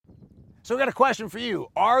So we got a question for you.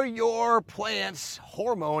 Are your plants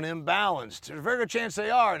hormone imbalanced? There's a very good chance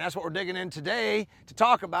they are, and that's what we're digging in today to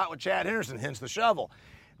talk about with Chad Henderson, hence the shovel.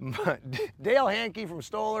 Dale Hanke from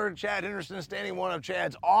Stoller, Chad Henderson standing in one of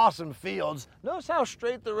Chad's awesome fields. Notice how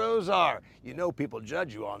straight the rows are. You know people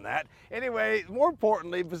judge you on that. Anyway, more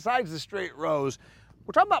importantly, besides the straight rows,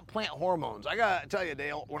 we're talking about plant hormones. I gotta tell you,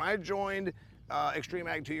 Dale, when I joined Extreme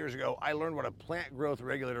Ag 2 years ago, I learned what a plant growth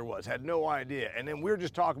regulator was. Had no idea. And then we were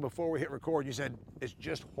just talking before we hit record. You said it's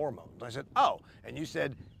just hormones. I said, oh. And you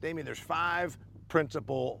said, Damian, there's 5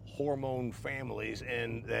 principal hormone families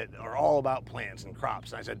that are all about plants and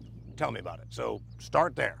crops. And I said, tell me about it. So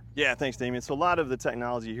start there. Yeah, thanks, Damian. So a lot of the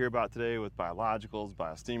technology you hear about today with biologicals,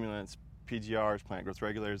 biostimulants, PGRs, plant growth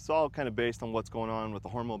regulators, it's all kind of based on what's going on with the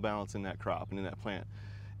hormone balance in that crop and in that plant.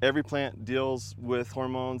 Every plant deals with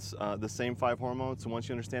hormones, the same 5 hormones. So once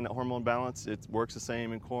you understand that hormone balance, it works the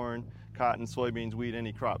same in corn, cotton, soybeans, wheat,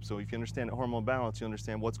 any crop. So if you understand that hormone balance, you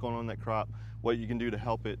understand what's going on in that crop, what you can do to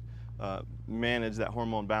help it manage that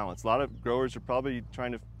hormone balance. A lot of growers are probably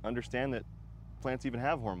trying to understand that plants even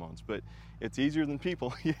have hormones, but it's easier than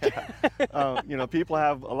people. Yeah. People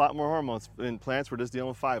have a lot more hormones. In plants, we're just dealing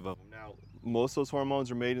with 5 of them. Now, most of those hormones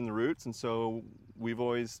are made in the roots, and so we've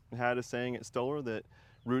always had a saying at Stoller that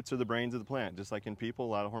roots are the brains of the plant. Just like in people,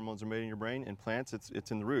 a lot of hormones are made in your brain. In plants,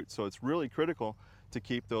 it's in the roots. So it's really critical to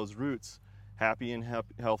keep those roots happy and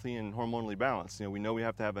healthy and hormonally balanced. We know we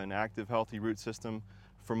have to have an active, healthy root system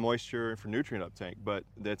for moisture and for nutrient uptake, but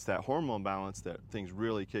it's that hormone balance that things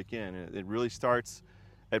really kick in. And it really starts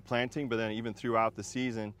at planting, but then even throughout the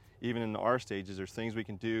season, even in the R stages, there's things we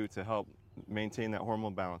can do to help maintain that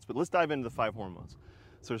hormone balance. But let's dive into the 5 hormones.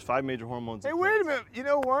 So there's 5 major hormones. Hey, wait a minute. You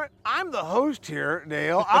know what? I'm the host here,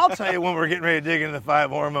 Dale. I'll tell you when we're getting ready to dig into the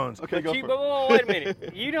 5 hormones. Okay, go for it. But wait a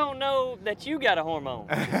minute. You don't know that you got a hormone.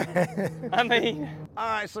 I mean. All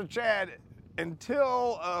right, so Chad,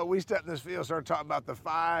 until we stepped in this field, started talking about the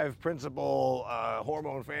 5 principal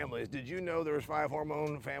hormone families, did you know there was 5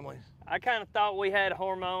 hormone families? I kind of thought we had a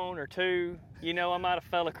hormone or 2. I might have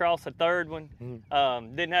fell across a 3rd one.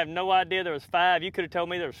 Didn't have no idea there was 5. You could have told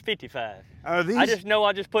me there was 55. I just know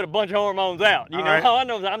I just put a bunch of hormones out. Right. All I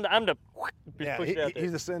know is I'm the Yeah, push it out there.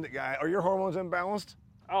 he's the syndicate guy. Are your hormones imbalanced?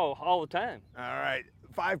 Oh, all the time. All right,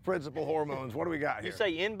 5 principal hormones. What do we got here? You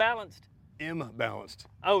say imbalanced? Imbalanced.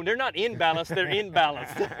 Oh, they're not imbalanced, they're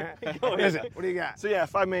imbalanced. Go What is ahead. it? What do you got? So yeah,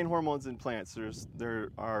 5 main hormones in plants. There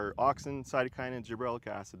are auxin, cytokinin, and gibberellic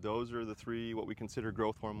acid. Those are the 3 what we consider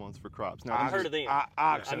growth hormones for crops. Now, I've heard of them.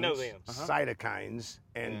 Auxins, I know them. cytokines,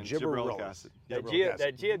 and gibberellic acid.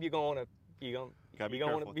 That jib, you're gonna Gotta be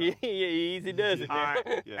want careful to with be easy does it. All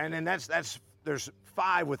right, Yeah. and then there's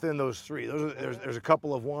 5 within those 3. There's a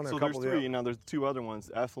couple of one and So a couple there's of 3. the other. There's 2 other ones,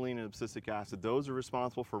 ethylene and abscisic acid. Those are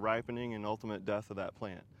responsible for ripening and ultimate death of that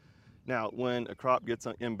plant. Now, when a crop gets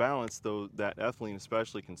imbalanced, though, that ethylene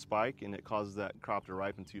especially can spike, and it causes that crop to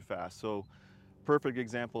ripen too fast. So, perfect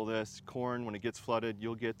example of this, corn, when it gets flooded,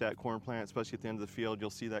 you'll get that corn plant, especially at the end of the field, you'll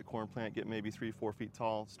see that corn plant get maybe 3-4 feet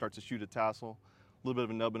tall, starts to shoot a tassel, a little bit of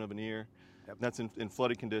a nubbin of an ear. Yep. That's in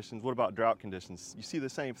flooded conditions. What about drought conditions? You see the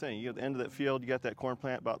same thing. You at the end of that field, you got that corn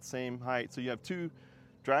plant about the same height. So you have 2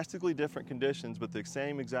 drastically different conditions, but the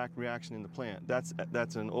same exact reaction in the plant.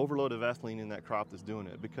 That's an overload of ethylene in that crop that's doing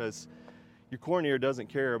it, because your corn ear doesn't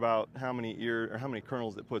care about how many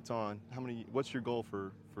kernels it puts on. What's your goal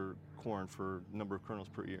for corn for number of kernels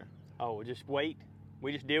per ear? Oh, just weight.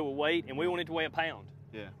 We just deal with weight, and we want it to weigh a pound.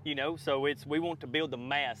 Yeah. So we want to build the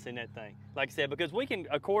mass in that thing. Like I said, because we can,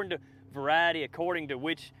 according to variety, according to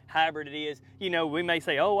which hybrid it is, we may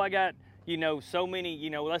say, oh, I got, so many,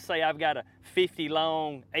 let's say I've got a 50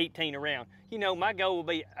 long, 18 around. My goal would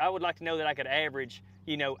be, I would like to know that I could average,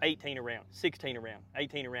 18 around, 16 around,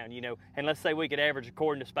 18 around, and let's say we could average,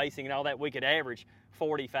 according to spacing and all that, we could average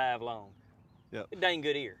 45 long. Yep. A dang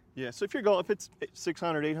good ear. Yeah, so if it's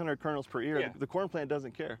 600, 800 kernels per ear, Yeah. the corn plant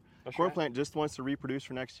doesn't care. That's Corn right. plant just wants to reproduce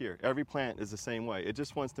for next year. Every plant is the same way. It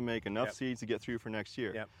just wants to make enough Yep. seeds to get through for next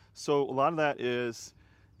year. Yep. So a lot of that is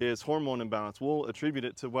hormone imbalance. We'll attribute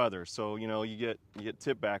it to weather. So you get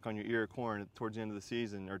tip back on your ear of corn towards the end of the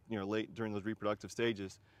season, or late during those reproductive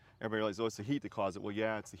stages. Everybody realizes, oh, it's the heat that caused it. Well,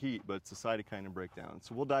 yeah, it's the heat, but it's the cytokine breakdown.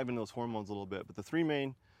 So we'll dive into those hormones a little bit. But the 3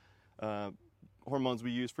 main hormones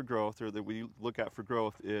we use for growth, or that we look at for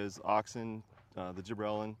growth, is auxin, the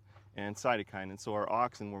gibberellin, and cytokine. And so our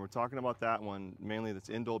auxin, when we're talking about that one, mainly that's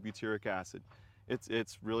indole butyric acid.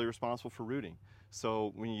 It's really responsible for rooting.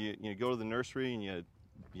 So when you go to the nursery and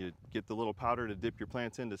you get the little powder to dip your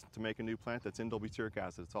plants in to make a new plant, that's indole butyric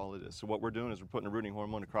acid. That's all it is. So what we're doing is we're putting a rooting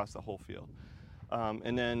hormone across the whole field.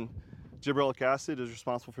 And then Gibberellic acid is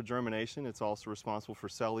responsible for germination. It's also responsible for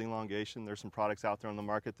cell elongation. There's some products out there on the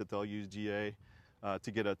market that they'll use GA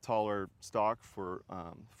to get a taller stalk for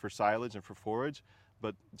silage and for forage.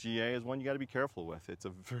 But GA is one you got to be careful with. It's a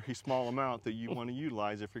very small amount that you want to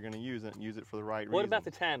utilize if you're going to use it, and use it for the right reason. What about the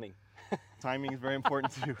timing? Timing is very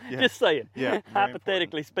important too. Yeah. Just saying. Yeah,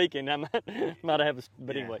 Hypothetically speaking, I might have,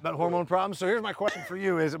 but anyway. About hormone problems. So here's my question for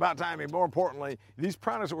you: is about timing. More importantly, these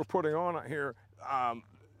products that we're putting on here, I'm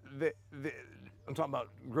talking about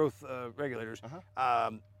growth regulators.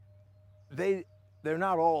 They're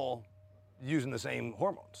not all using the same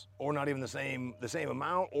hormones, or not even the same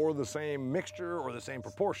amount, or the same mixture, or the same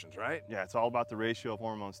proportions, right? Yeah, it's all about the ratio of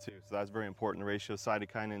hormones too. So that's very important. The ratio of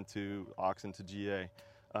cytokinin to auxin to GA.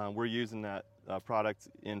 We're using that product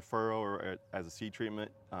in furrow or as a seed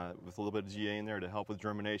treatment with a little bit of GA in there to help with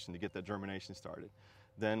germination, to get that germination started.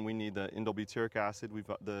 Then we need the indole-butyric acid.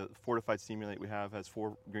 The fortified stimulant we have has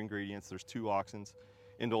 4 ingredients. There's 2 auxins.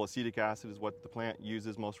 Indole-acetic acid is what the plant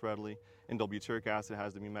uses most readily. Indole-butyric acid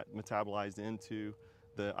has to be metabolized into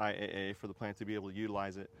the IAA for the plant to be able to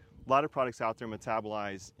utilize it. A lot of products out there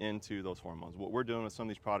metabolize into those hormones. What we're doing with some of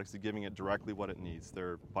these products is giving it directly what it needs.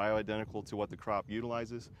 They're bioidentical to what the crop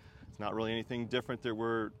utilizes. It's not really anything different that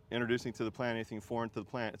we're introducing to the plant, anything foreign to the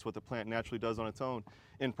plant. It's what the plant naturally does on its own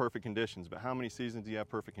in perfect conditions. But how many seasons do you have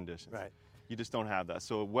perfect conditions? Right. You just don't have that.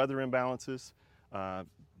 So weather imbalances,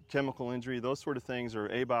 chemical injury, those sort of things are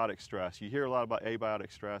abiotic stress. You hear a lot about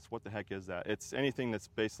abiotic stress. What the heck is that? It's anything that's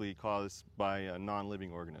basically caused by a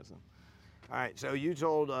non-living organism. All right, so you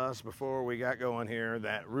told us before we got going here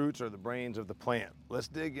that roots are the brains of the plant. Let's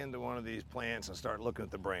dig into one of these plants and start looking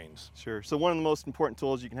at the brains. Sure. So one of the most important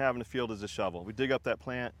tools you can have in the field is a shovel. We dig up that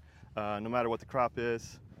plant, no matter what the crop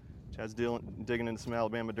is. Chad's digging into some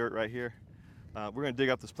Alabama dirt right here. We're going to dig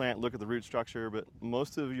up this plant, look at the root structure, but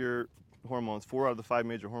most of your hormones, 4 out of the 5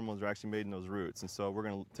 major hormones, are actually made in those roots, and so we're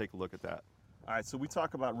going to take a look at that. All right, so we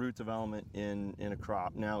talk about root development in a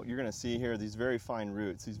crop. Now, you're going to see here these very fine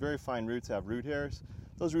roots. These very fine roots have root hairs.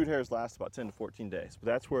 Those root hairs last about 10 to 14 days, but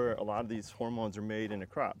that's where a lot of these hormones are made in a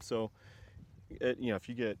crop. So, if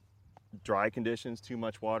you get dry conditions, too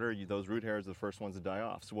much water, those root hairs are the first ones to die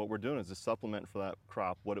off. So what we're doing is a supplement for that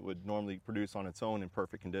crop, what it would normally produce on its own in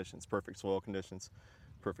perfect conditions, perfect soil conditions,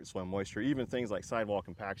 perfect soil moisture. Even things like sidewall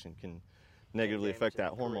compaction can negatively affect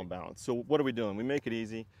that hormone balance. So what are we doing? We make it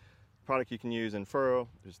easy. Product you can use in furrow,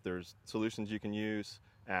 there's solutions you can use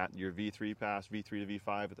at your V3 pass, V3 to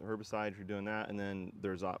V5 at the herbicide if you're doing that, and then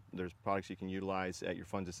there's products you can utilize at your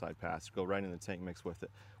fungicide pass, go right in the tank mix with it.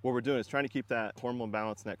 What we're doing is trying to keep that hormone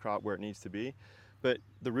balance in that crop where it needs to be, but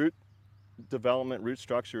the root development, root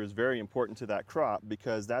structure is very important to that crop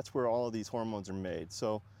because that's where all of these hormones are made.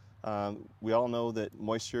 So we all know that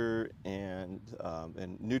moisture and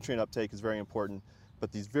nutrient uptake is very important,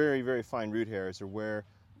 but these very, very fine root hairs are where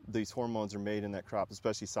these hormones are made in that crop,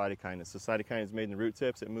 especially cytokinin. So cytokinin is made in the root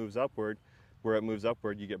tips, it moves upward. Where it moves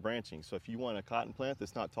upward, you get branching. So if you want a cotton plant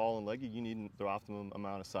that's not tall and leggy, you need the optimum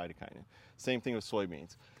amount of cytokinin. Same thing with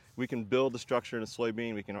soybeans. We can build the structure in a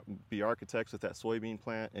soybean, we can be architects with that soybean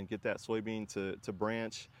plant and get that soybean to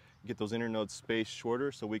branch, get those internodes spaced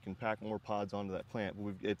shorter so we can pack more pods onto that plant.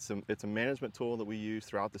 It's a management tool that we use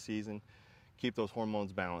throughout the season, keep those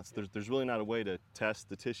hormones balanced. There's really not a way to test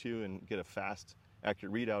the tissue and get a fast,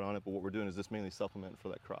 accurate readout on it, but what we're doing is just mainly supplement for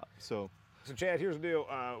that crop. So Chad, here's the deal.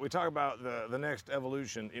 We talk about the next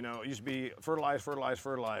evolution. It used to be fertilize,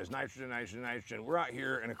 nitrogen, nitrogen. We're out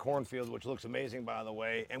here in a cornfield, which looks amazing, by the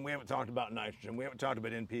way, and we haven't talked about nitrogen. We haven't talked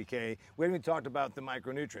about NPK. We haven't even talked about the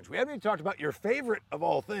micronutrients. We haven't even talked about your favorite of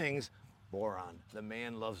all things, boron. The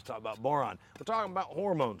man loves to talk about boron. We're talking about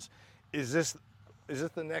hormones. Is this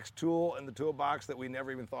the next tool in the toolbox that we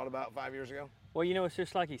never even thought about 5 years ago? Well, it's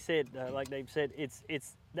just like he said, like Dave said, it's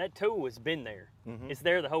that tool has been there. Mm-hmm. It's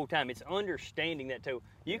there the whole time. It's understanding that tool.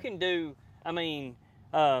 You can do,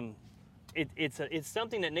 it's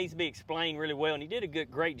something that needs to be explained really well, and he did a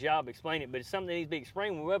great job explaining it, but it's something that needs to be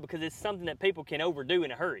explained well because it's something that people can overdo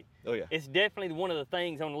in a hurry. Oh, yeah. It's definitely one of the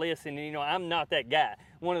things on the list, and I'm not that guy.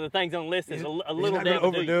 One of the things on the list is a little not gonna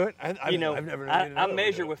overdo it. I've never I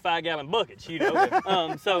measure with 5-gallon buckets,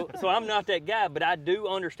 so I'm not that guy, but I do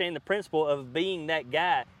understand the principle of being that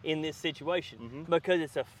guy in this situation because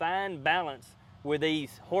it's a fine balance with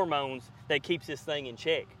these hormones that keeps this thing in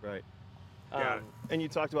check. Right. And you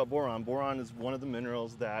talked about boron. Boron is one of the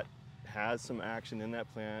minerals that has some action in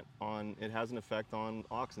that plant it has an effect on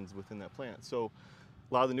auxins within that plant. So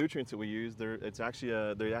A lot of the nutrients that we use, it's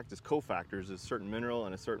actually they act as cofactors, a certain mineral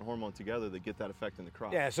and a certain hormone together that get that effect in the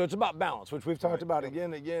crop. Yeah, so it's about balance, which we've talked about again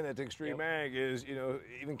and again at the Extreme Ag. Is, you know,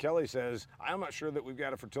 even Kelly says, I'm not sure that we've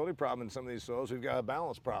got a fertility problem in some of these soils. We've got a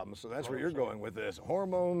balance problem. So that's where you're going with this.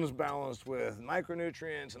 Hormones balanced with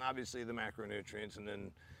micronutrients and obviously the macronutrients, and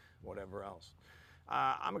then whatever else.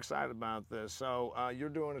 I'm excited about this. So you're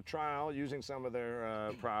doing a trial using some of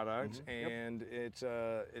their products, and it's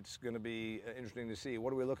going to be interesting to see.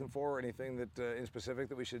 What are we looking for? Anything that in specific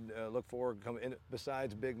that we should look for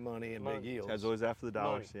besides big money and big yields? As always, after the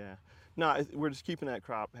dollars, yeah. No, we're just keeping that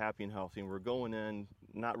crop happy and healthy, and we're going in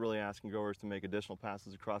not really asking growers to make additional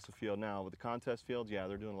passes across the field. Now with the contest fields, yeah,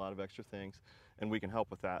 they're doing a lot of extra things, and we can help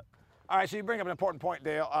with that. All right, so you bring up an important point,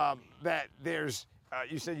 Dale, that there's,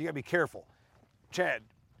 you said you got to be careful. Chad,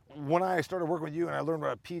 when I started working with you and I learned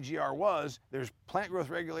what a PGR was, there's plant growth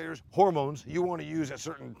regulators, hormones you want to use at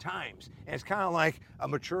certain times. And it's kind of like a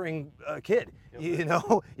maturing kid. You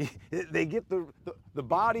know, they get the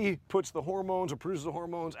body puts the hormones or produces the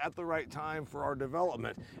hormones at the right time for our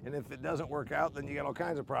development. And if it doesn't work out, then you got all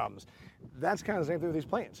kinds of problems. That's kind of the same thing with these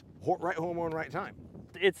plants. Right hormone, right time.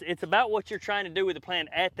 It's about what you're trying to do with the plant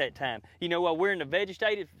at that time. You know, while we're in the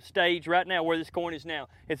vegetative stage right now, where this corn is now,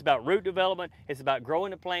 it's about root development, it's about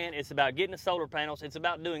growing the plant, it's about getting the solar panels, it's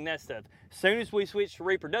about doing that stuff. As soon as we switch to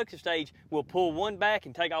reproductive stage, we'll pull one back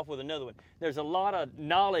and take off with another one. There's a lot of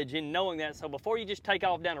knowledge in knowing that, so before you just take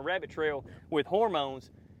off down a rabbit trail with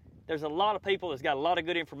hormones, there's a lot of people that's got a lot of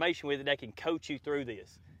good information with it that can coach you through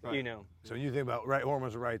this. Right. You know. So when you think about right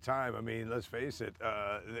hormones at the right time, I mean, let's face it,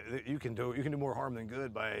 you can do more harm than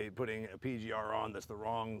good by putting a PGR on that's the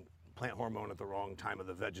wrong plant hormone at the wrong time of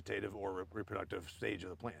the vegetative or reproductive stage of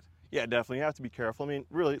the plant. Yeah, definitely. You have to be careful. I mean,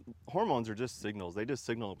 really, hormones are just signals. They just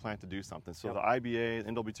signal the plant to do something. So the IBA,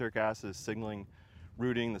 N-butyric acid, is signaling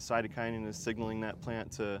rooting. The cytokinin is signaling that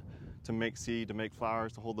plant to make seed, to make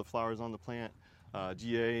flowers, to hold the flowers on the plant.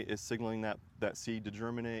 GA is signaling that seed to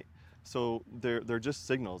germinate. So they're just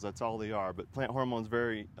signals. That's all they are. But plant hormones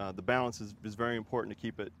the balance is very important to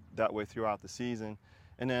keep it that way throughout the season.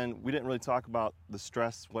 And then we didn't really talk about the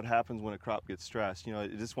stress. What happens when a crop gets stressed? You know,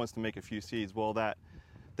 it just wants to make a few seeds. Well, that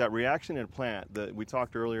reaction in a plant that we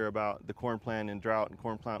talked earlier about, the corn plant in drought and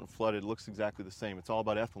corn plant in flooded, looks exactly the same. It's all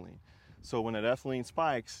about ethylene. So when that ethylene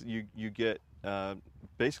spikes, you get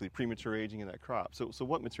basically premature aging in that crop. So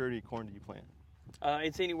what maturity corn do you plant?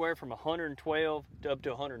 It's anywhere from 112 up to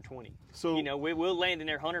 120. So, you know, we'll land in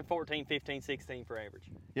there 114, 15, 16 for average.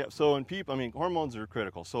 Yeah, so in people, I mean, hormones are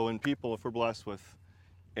critical. So in people, if we're blessed with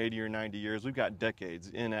 80 or 90 years, we've got decades.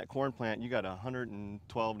 In that corn plant, you got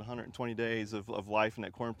 112 to 120 days of life in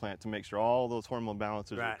that corn plant to make sure all those hormone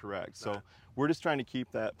balances are correct. So we're just trying to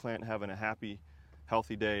keep that plant having a happy,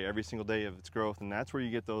 healthy day every single day of its growth, and that's where you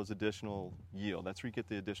get those additional yield. That's where you get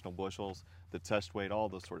the additional bushels, the test weight, all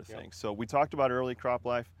those sort of things. So we talked about early crop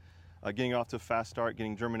life, getting off to a fast start,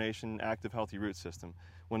 getting germination, active, healthy root system.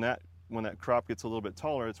 When that crop gets a little bit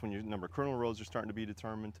taller, it's when your number of kernel rows are starting to be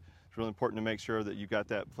determined. It's really important to make sure that you got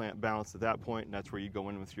that plant balanced at that point, and that's where you go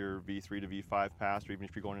in with your V3 to V5 pass, or even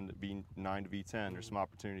if you're going into V9 to V10, there's some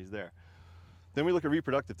opportunities there. Then we look at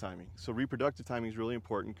reproductive timing. So reproductive timing is really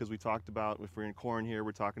important because we talked about, if we're in corn here,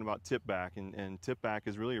 we're talking about tip back, and tip back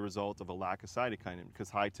is really a result of a lack of cytokinin because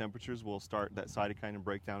high temperatures will start that cytokinin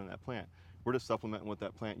breakdown in that plant. We're just supplementing what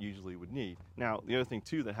that plant usually would need. Now, the other thing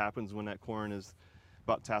too that happens when that corn is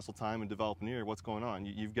about tassel time and developing ear, what's going on?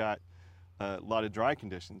 You've got a lot of dry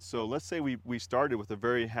conditions. So let's say we started with a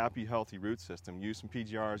very happy, healthy root system, used some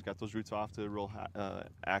PGRs, got those roots off to a real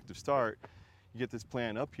active start. You get this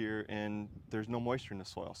plant up here and there's no moisture in the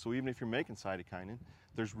soil. So even if you're making cytokinin,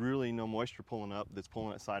 there's really no moisture pulling up that's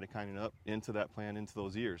pulling that cytokinin up into that plant, into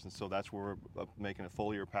those ears. And so that's where we're making a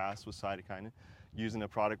foliar pass with cytokinin. Using a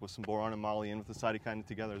product with some boron and moly in with the cytokinin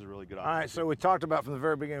together is a really good option. All right, so we talked about from the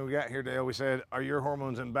very beginning we got here, Dale, we said, are your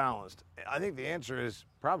hormones imbalanced? I think the answer is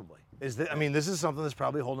probably. I mean, this is something that's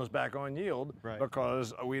probably holding us back on yield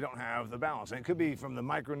because we don't have the balance. And it could be from the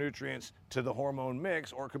micronutrients to the hormone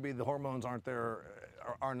mix, or it could be the hormones aren't there,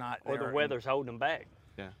 are not there. Or the weather's holding them back.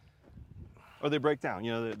 Yeah. Or they break down.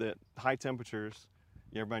 You know, the high temperatures,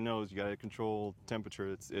 everybody knows you got to control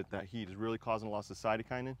temperature. That heat is really causing a loss of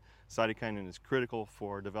cytokinin. Cytokinin is critical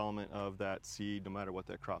for development of that seed, no matter what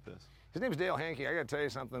that crop is. His name's Dale Hanke. I got to tell you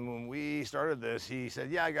something. When we started this, he said,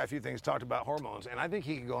 yeah, I got a few things, talked about hormones. And I think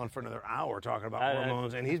he could go on for another hour talking about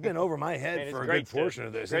hormones. And he's been over my head for a good portion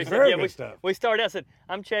of this. It's very good stuff. We started, I said,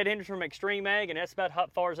 I'm Chad Henderson from Extreme Ag, and that's about how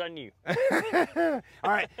far as I knew. All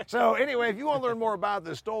right. So anyway, if you want to learn more about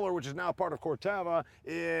the Stoller, which is now part of Corteva,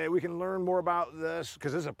 we can learn more about this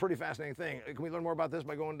because this is a pretty fascinating thing. Can we learn more about this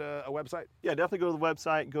by going to a website? Yeah, definitely go to the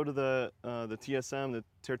website, go to the TSM, the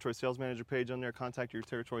Territory Sales Manager page on there, contact your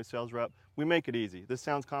territory sales rep. We make it easy. This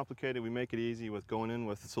sounds complicated. We make it easy with going in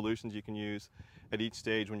with solutions you can use at each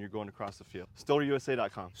stage when you're going across the field.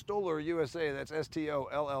 StollerUSA.com. Stoller USA, that's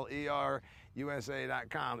STOLLER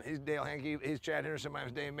USA.com. He's Dale Hanke, he's Chad Henderson, my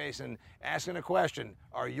name's Dave Mason, asking a question.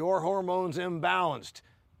 Are your hormones imbalanced?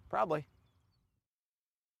 Probably.